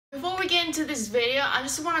Before we get into this video, I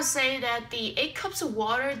just want to say that the 8 cups of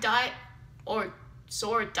water diet or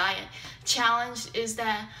sword diet challenge is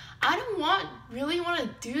that I don't really want to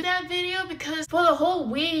do that video because for the whole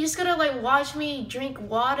week you're just gonna like watch me drink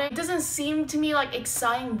water. It doesn't seem to me like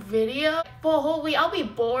exciting video. For a whole week I'll be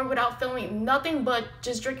bored without filming nothing but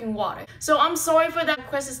just drinking water. So I'm sorry for that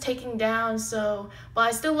request is taken down, but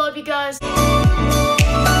I still love you guys.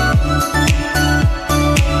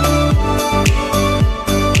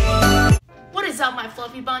 What is up, my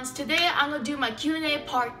fluffy buns? Today I'm gonna do my Q&A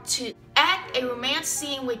part 2. Act a romance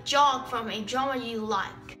scene with Jou from a drama you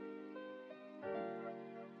like.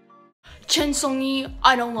 Chen Song-yi,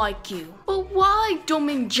 I don't like you. But why,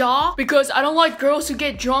 Dongmin Jou? Because I don't like girls who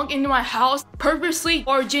get drunk into my house, purposely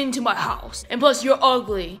barge into my house. And plus, you're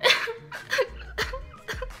ugly.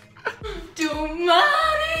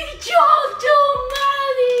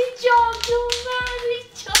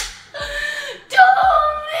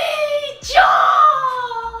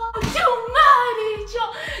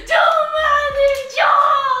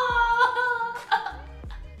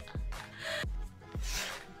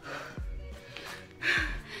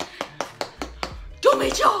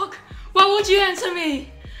 Jou, why won't you answer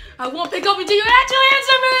me? I won't pick up until you actually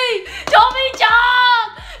answer me! Dongmin Jou!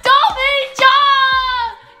 Dongmin Jou!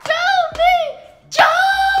 Dongmin Jou!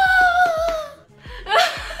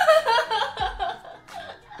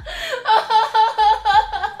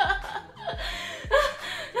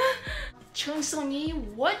 Chen Song-yi,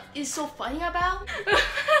 what is so funny about?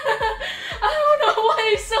 I don't know what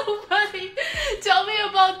is so funny. Tell me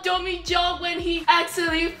about Dongmin Jou when he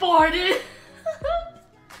accidentally farted.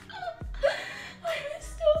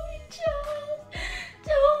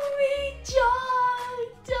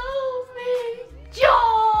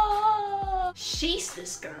 She's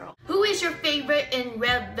this girl. Who is your favorite in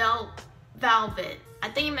Red Velvet? I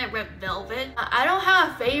think you meant Red Velvet. I don't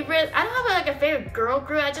have a favorite. I don't have like a favorite girl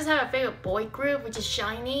group. I just have a favorite boy group, which is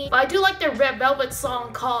SHINee. But I do like the Red Velvet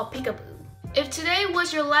song called Peekaboo. If today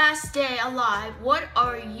was your last day alive, what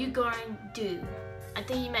are you going to do? I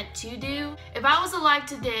think you meant to do. If I was alive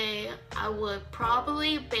today, I would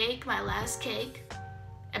probably bake my last cake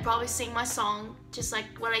and probably sing my song, just like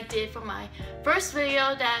what I did for my first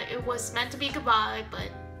video that it was meant to be goodbye, but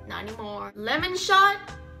not anymore. Lemon shot?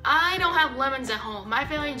 I don't have lemons at home. My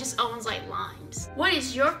family just owns like limes. What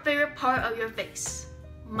is your favorite part of your face?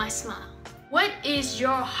 My smile. What is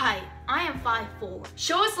your height? I am 5'4".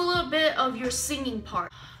 Show us a little bit of your singing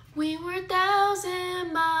part. We were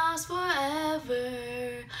 1,000 miles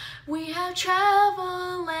forever. We have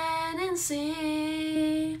traveled land and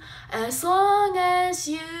sea. As long as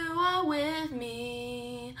you are with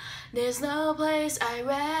me, there's no place I'd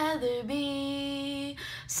rather be.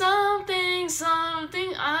 Something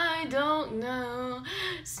I don't know,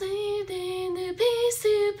 sleeping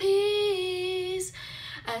to peace.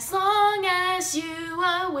 As long as you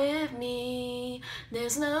are with me,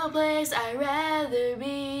 there's no place I'd rather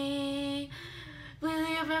be.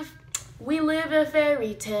 We live a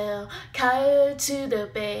fairy tale, tied to the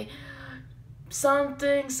bay.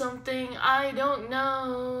 Something I don't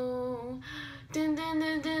know. Dun, dun,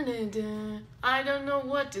 dun, dun, dun, dun. I don't know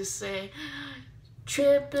what to say.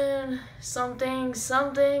 Tripping, something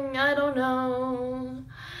I don't know.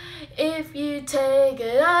 If you take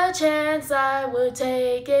a chance, I will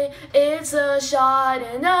take it. It's a shot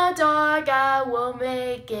in the dark, I will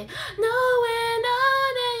make it. Knowing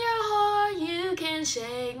on in your heart, you can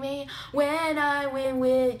shake me. When I'm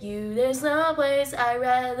with you, there's no place I'd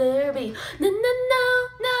rather be. No, no, no,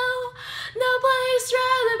 no, no place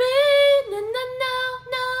rather be. No, no, no,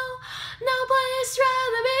 no, no place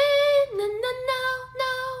rather be. No, no, no,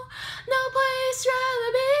 no, no place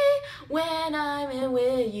rather be. When I'm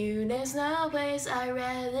with you, there's no place I'd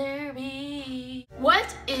rather be.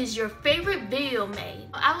 What is your favorite video made?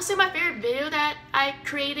 I would say my favorite video that I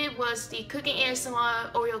created was the cooking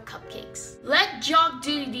ASMR Oreo cupcakes. Let Jou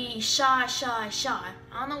do the shy. I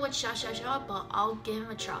don't know what shy, but I'll give him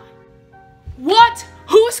a try. What?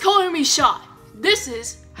 Who's calling me shy? This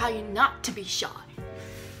is how you not to be shy.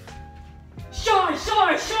 Shy.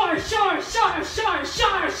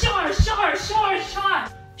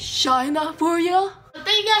 Shy enough for you?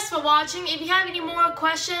 Thank you guys for watching. If you have any more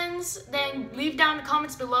questions, then leave down in the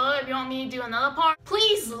comments below if you want me to do another part.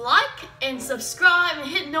 Please like and subscribe and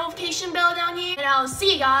hit the notification bell down here. And I'll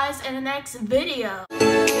see you guys in the next video.